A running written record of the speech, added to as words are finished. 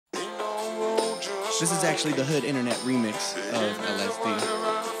This is actually the Hood Internet remix of LSD,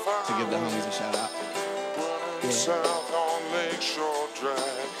 to give the homies a shout out.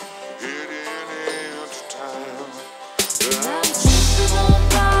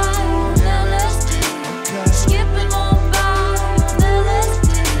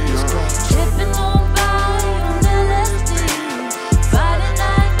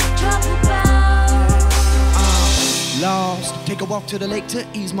 Lost, take a walk to the lake to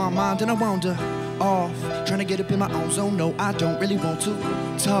ease my mind and I wander off, trying to get up in my own zone. No, I don't really want to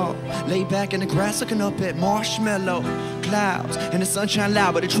talk. Lay back in the grass looking up at marshmallow clouds and the sunshine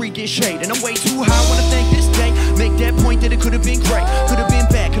loud, but the tree gets shade and I'm way too high. Wanna thank this day, make that point that it could have been great, could have been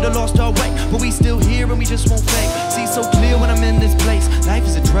bad, could have lost our way, but we still here and we just won't fade. See so clear when I'm in this place. Life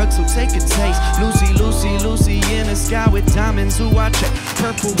is a drug, so take a taste. Lucy, Lucy, Lucy in the sky with diamonds who I check.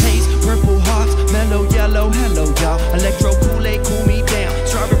 Purple haze, purple hearts, mellow yellow, hello y'all. Electro Kool-Aid, cool me down.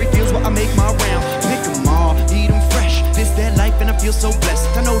 Strawberry fields where I make my round. Pick 'em all, eat 'em fresh. This that life and I feel so blessed.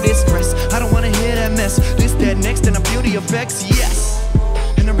 I know this stress, I don't wanna hear that mess. This that next and I feel the effects, yes.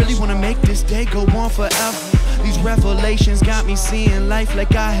 And I really wanna make this day go on forever. These revelations got me seeing life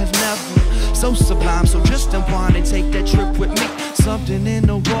like I have never. So sublime, so just wanna take that trip with me. Something in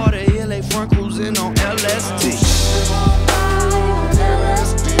the water, LA front cruising on LSD.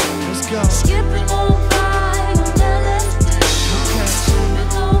 Let's go. Skipping on by on LSD. Okay.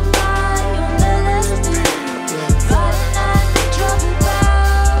 Skipping on by on LSD. Friday night, trouble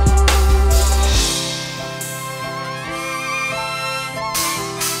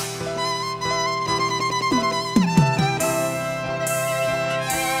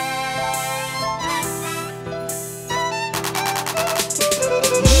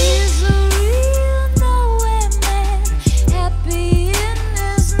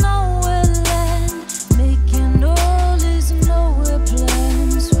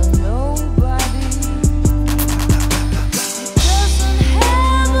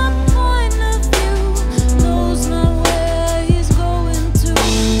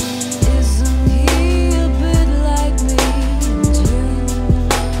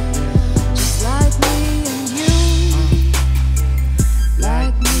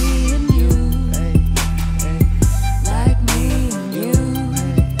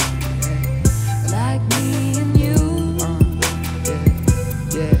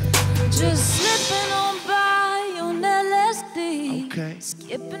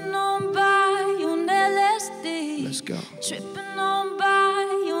Skipping on by on LSD. Let's go. Tripping on by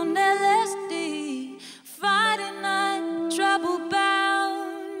on LSD. Friday night, trouble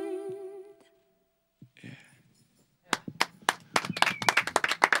bound. Yeah.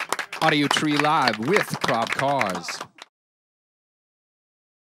 Audiotree live with ProbCause.